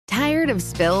of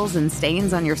spills and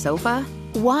stains on your sofa?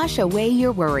 Wash away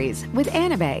your worries with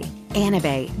Anabei.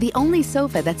 Anabei, the only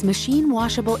sofa that's machine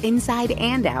washable inside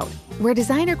and out, where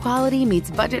designer quality meets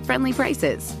budget-friendly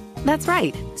prices. That's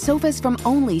right, sofas from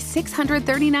only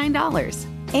 $639.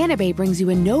 Anabei brings you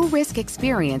a no-risk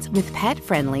experience with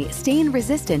pet-friendly,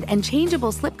 stain-resistant, and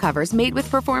changeable slipcovers made with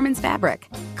performance fabric,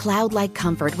 cloud-like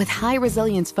comfort with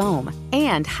high-resilience foam,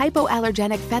 and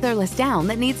hypoallergenic featherless down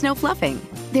that needs no fluffing.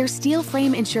 Their steel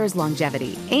frame ensures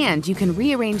longevity, and you can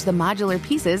rearrange the modular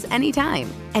pieces anytime.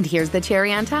 And here's the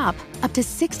cherry on top, up to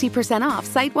 60% off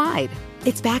site-wide.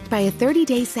 It's backed by a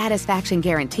 30-day satisfaction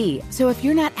guarantee, so if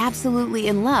you're not absolutely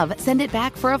in love, send it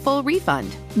back for a full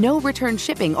refund. No return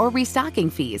shipping or restocking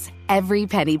fees. Every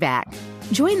penny back.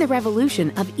 Join the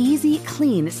revolution of easy,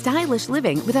 clean, stylish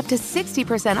living with up to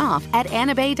 60% off at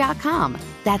anabei.com.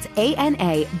 That's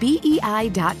ANABEI.com.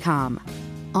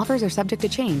 Offers are subject to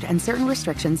change and certain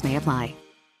restrictions may apply.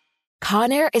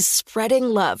 Conair is spreading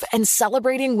love and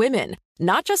celebrating women,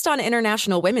 not just on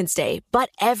International Women's Day, but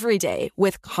every day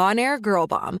with Conair Girl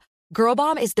Bomb. Girl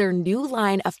Bomb is their new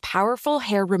line of powerful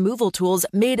hair removal tools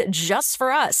made just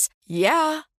for us.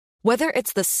 Yeah. Whether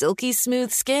it's the silky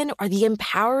smooth skin or the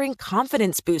empowering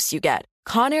confidence boost you get,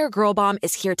 Conair Girl Bomb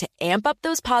is here to amp up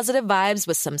those positive vibes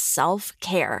with some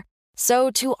self-care. So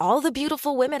to all the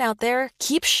beautiful women out there,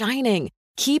 keep shining,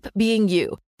 keep being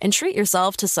you, and treat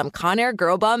yourself to some Conair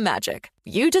Girl Bomb magic.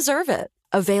 You deserve it.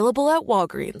 Available at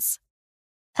Walgreens.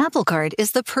 Apple Card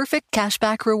is the perfect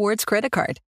cashback rewards credit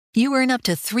card. You earn up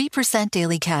to 3%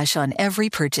 daily cash on every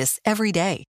purchase every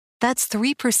day. That's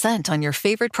 3% on your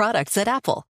favorite products at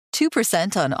Apple,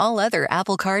 2% on all other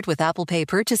Apple Card with Apple Pay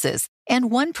purchases, and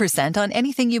 1% on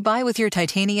anything you buy with your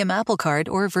titanium Apple Card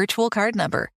or virtual card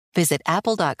number. Visit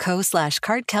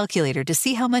apple.co/card calculator to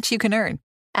see how much you can earn.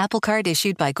 Apple Card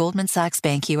issued by Goldman Sachs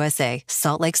Bank USA,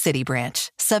 Salt Lake City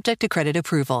branch. Subject to credit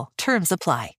approval. Terms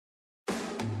apply.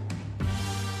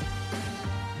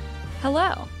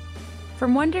 Hello.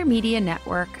 From Wonder Media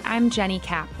Network, I'm Jenny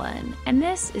Kaplan, and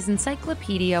this is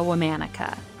Encyclopedia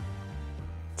Womanica.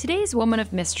 Today's woman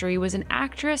of mystery was an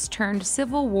actress turned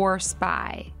Civil War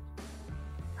spy.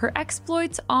 Her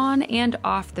exploits on and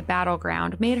off the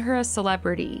battleground made her a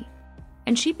celebrity,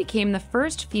 and she became the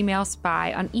first female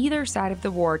spy on either side of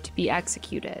the war to be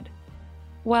executed.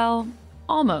 Well,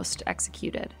 almost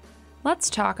executed. Let's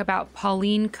talk about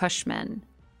Pauline Cushman.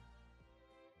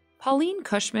 Pauline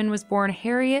Cushman was born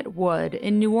Harriet Wood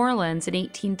in New Orleans in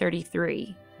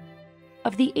 1833.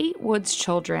 Of the 8 Woods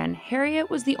children,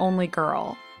 Harriet was the only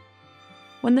girl.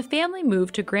 When the family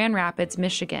moved to Grand Rapids,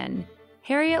 Michigan,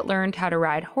 Harriet learned how to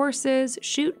ride horses,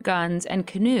 shoot guns, and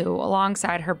canoe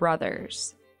alongside her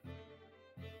brothers.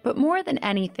 But more than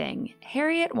anything,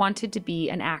 Harriet wanted to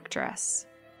be an actress.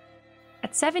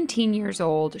 At 17 years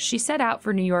old, she set out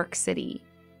for New York City.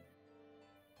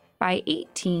 By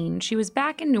 18, she was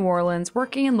back in New Orleans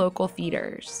working in local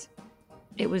theaters.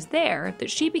 It was there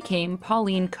that she became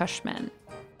Pauline Cushman.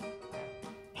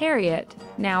 Harriet,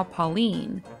 now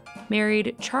Pauline,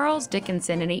 married Charles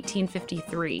Dickinson in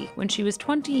 1853 when she was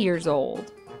 20 years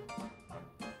old.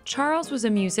 Charles was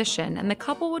a musician, and the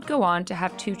couple would go on to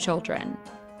have 2 children.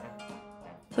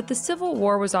 But the Civil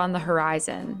War was on the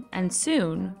horizon, and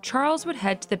soon Charles would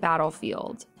head to the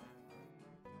battlefield.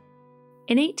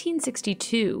 In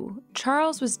 1862,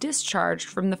 Charles was discharged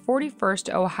from the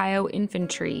 41st Ohio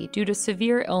Infantry due to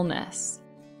severe illness.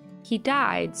 He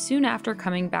died soon after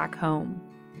coming back home.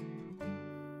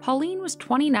 Pauline was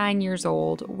 29 years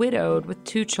old, widowed with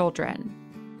 2 children.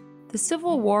 The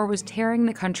Civil War was tearing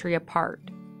the country apart.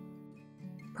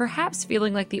 Perhaps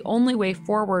feeling like the only way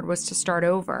forward was to start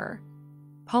over,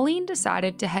 Pauline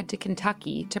decided to head to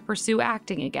Kentucky to pursue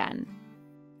acting again.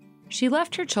 She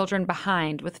left her children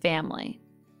behind with family.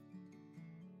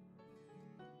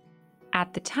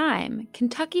 At the time,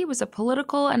 Kentucky was a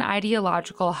political and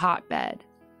ideological hotbed.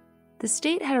 The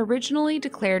state had originally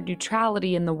declared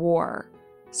neutrality in the war,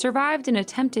 survived an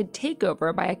attempted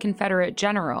takeover by a Confederate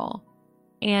general,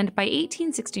 and by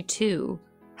 1862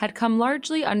 had come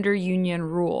largely under Union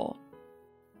rule.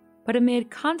 But amid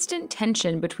constant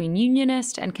tension between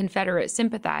Unionist and Confederate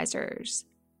sympathizers,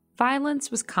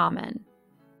 violence was common.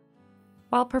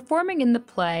 While performing in the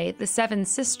play The Seven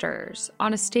Sisters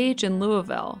on a stage in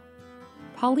Louisville,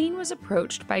 Pauline was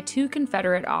approached by 2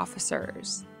 Confederate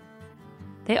officers.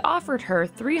 They offered her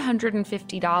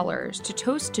 $350 to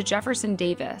toast to Jefferson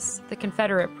Davis, the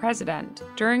Confederate president,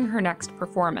 during her next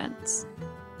performance.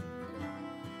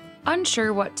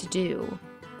 Unsure what to do,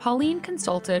 Pauline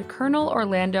consulted Colonel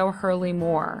Orlando Hurley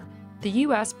Moore, the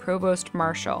U.S. Provost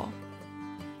Marshal.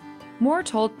 Moore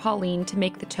told Pauline to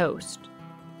make the toast,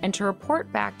 and to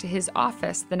report back to his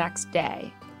office the next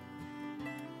day.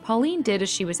 Pauline did as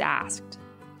she was asked.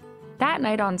 That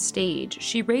night on stage,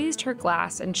 she raised her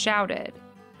glass and shouted,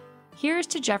 "Here's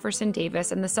to Jefferson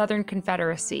Davis and the Southern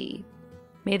Confederacy.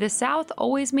 May the South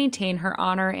always maintain her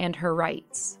honor and her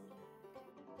rights."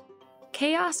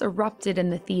 Chaos erupted in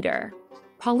the theater.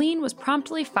 Pauline was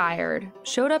promptly fired,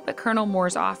 showed up at Colonel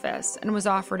Moore's office, and was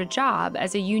offered a job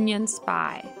as a Union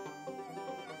spy.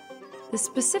 The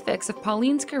specifics of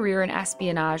Pauline's career in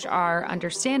espionage are,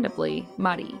 understandably,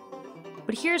 muddy.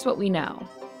 But here's what we know.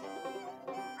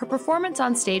 Her performance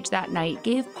on stage that night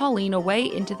gave Pauline a way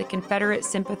into the Confederate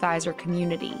sympathizer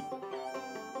community.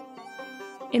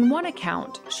 In one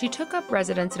account, she took up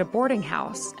residence at a boarding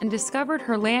house and discovered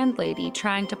her landlady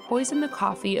trying to poison the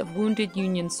coffee of wounded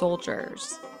Union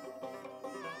soldiers.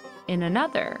 In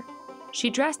another, she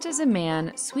dressed as a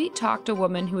man, sweet-talked a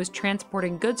woman who was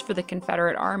transporting goods for the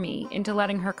Confederate Army into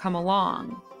letting her come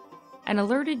along, and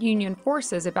alerted Union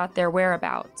forces about their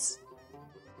whereabouts.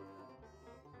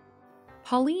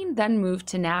 Pauline then moved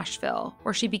to Nashville,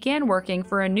 where she began working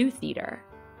for a new theater.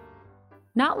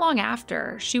 Not long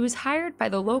after, she was hired by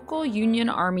the local Union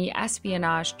Army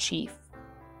espionage chief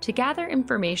to gather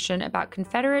information about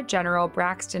Confederate General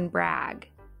Braxton Bragg.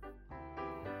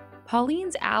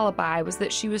 Pauline's alibi was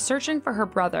that she was searching for her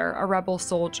brother, a rebel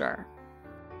soldier.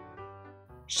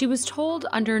 She was told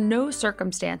under no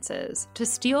circumstances to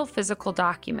steal physical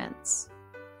documents.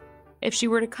 If she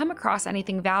were to come across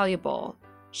anything valuable,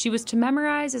 she was to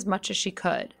memorize as much as she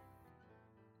could.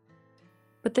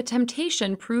 But the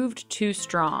temptation proved too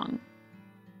strong.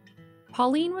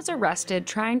 Pauline was arrested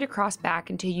trying to cross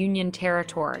back into Union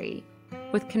territory,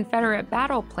 with Confederate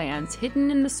battle plans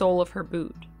hidden in the sole of her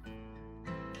boot.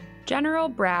 General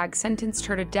Bragg sentenced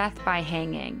her to death by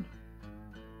hanging.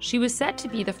 She was set to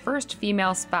be the first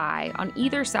female spy on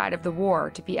either side of the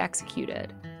war to be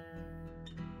executed.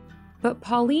 But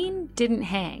Pauline didn't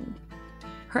hang.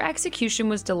 Her execution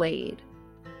was delayed.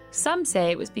 Some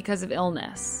say it was because of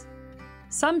illness.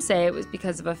 Some say it was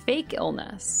because of a fake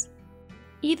illness.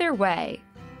 Either way,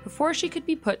 before she could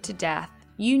be put to death,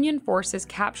 Union forces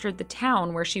captured the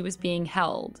town where she was being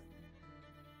held.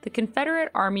 The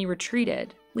Confederate Army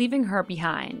retreated, leaving her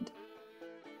behind.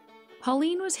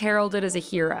 Pauline was heralded as a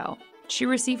hero. She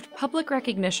received public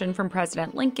recognition from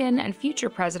President Lincoln and future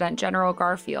President General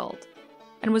Garfield,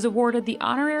 and was awarded the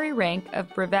honorary rank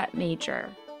of brevet major.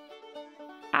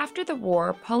 After the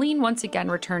war, Pauline once again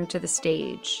returned to the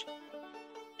stage.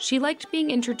 She liked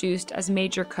being introduced as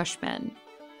Major Cushman,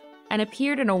 and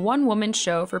appeared in a one-woman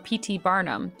show for P.T.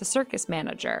 Barnum, the circus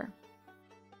manager.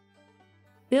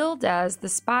 Billed as the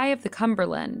Spy of the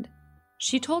Cumberland,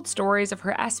 she told stories of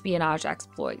her espionage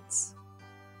exploits.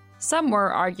 Some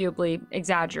were arguably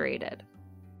exaggerated.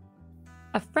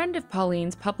 A friend of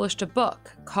Pauline's published a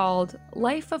book called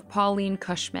Life of Pauline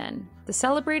Cushman, the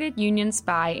Celebrated Union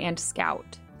Spy and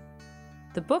Scout.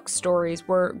 The book's stories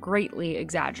were greatly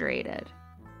exaggerated.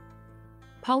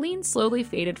 Pauline slowly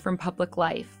faded from public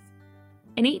life.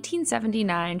 In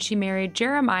 1879, she married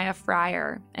Jeremiah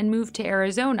Fryer and moved to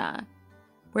Arizona,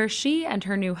 where she and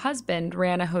her new husband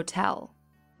ran a hotel.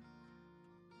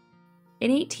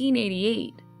 In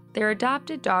 1888, their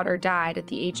adopted daughter died at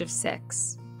the age of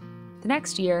 6. The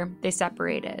next year, they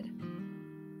separated.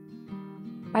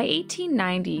 By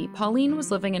 1890, Pauline was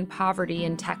living in poverty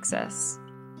in Texas.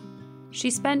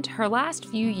 She spent her last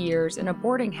few years in a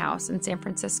boarding house in San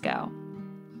Francisco.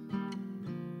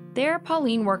 There,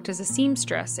 Pauline worked as a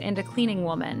seamstress and a cleaning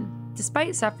woman,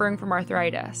 despite suffering from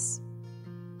arthritis.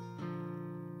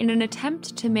 In an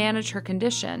attempt to manage her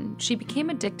condition, she became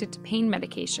addicted to pain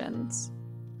medications.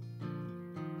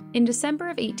 In December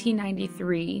of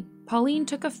 1893, Pauline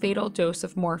took a fatal dose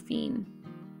of morphine.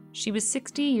 She was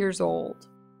 60 years old.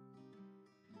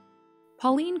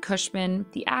 Pauline Cushman,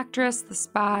 the actress, the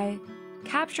spy,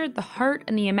 captured the heart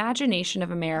and the imagination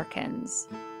of Americans.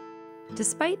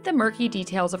 Despite the murky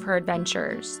details of her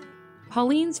adventures,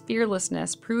 Pauline's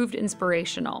fearlessness proved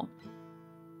inspirational.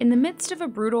 In the midst of a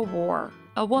brutal war,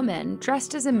 a woman,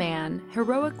 dressed as a man,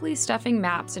 heroically stuffing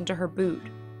maps into her boot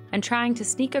and trying to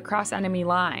sneak across enemy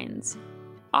lines,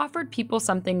 offered people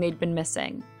something they'd been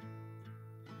missing: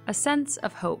 a sense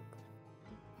of hope.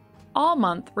 All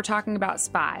month, we're talking about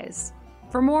spies.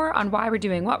 For more on why we're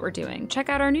doing what we're doing, check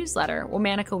out our newsletter,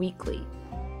 Womanica Weekly.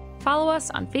 Follow us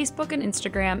on Facebook and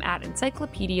Instagram at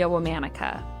Encyclopedia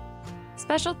Womanica.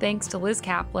 Special thanks to Liz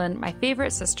Kaplan, my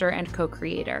favorite sister and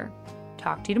co-creator.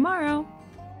 Talk to you tomorrow.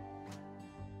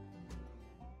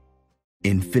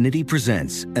 Infinity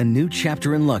presents a new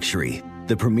chapter in luxury,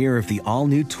 the premiere of the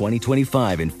all-new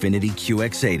 2025 Infiniti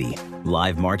QX80,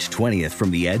 live March 20th from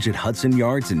the Edge at Hudson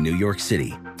Yards in New York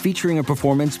City, featuring a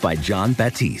performance by Jon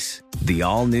Batiste. The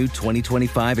all-new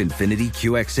 2025 Infiniti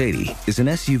QX80 is an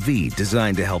SUV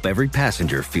designed to help every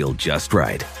passenger feel just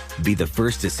right. Be the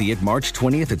first to see it March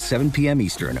 20th at 7 p.m.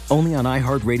 Eastern, only on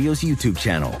iHeartRadio's YouTube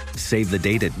channel. Save the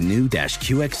date at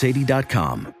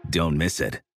new-QX80.com. Don't miss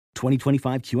it.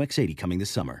 2025 QX80 coming this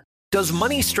summer. Does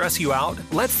money stress you out?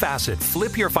 Let Facet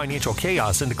flip your financial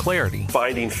chaos into clarity.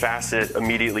 Finding Facet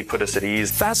immediately put us at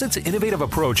ease. Facet's innovative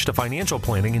approach to financial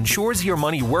planning ensures your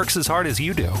money works as hard as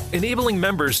you do, enabling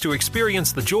members to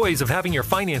experience the joys of having your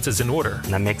finances in order.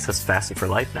 And that makes us Facet for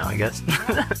life now, I guess.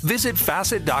 Visit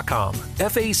Facet.com,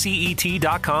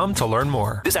 FACET.com to learn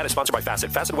more. This ad is sponsored by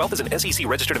Facet. Facet Wealth is an SEC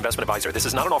registered investment advisor. This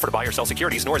is not an offer to buy or sell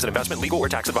securities, nor is it investment, legal, or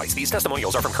tax advice. These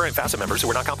testimonials are from current Facet members who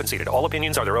are not compensated. All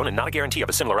opinions are their own and not a guarantee of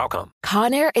a similar outcome.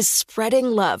 Conair is spreading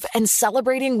love and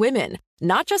celebrating women,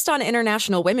 not just on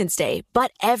International Women's Day,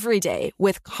 but every day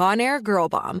with Conair Girl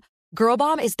Bomb. Girl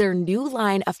Bomb is their new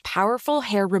line of powerful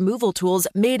hair removal tools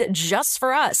made just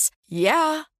for us.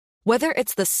 Yeah. Whether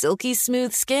it's the silky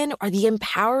smooth skin or the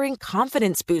empowering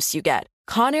confidence boost you get,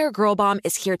 Conair Girl Bomb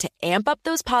is here to amp up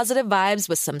those positive vibes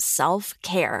with some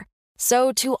self-care.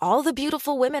 So to all the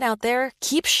beautiful women out there,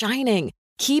 keep shining,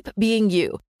 keep being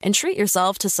you, and treat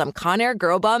yourself to some Conair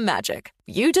Girl Bomb magic.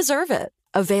 You deserve it.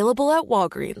 Available at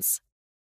Walgreens.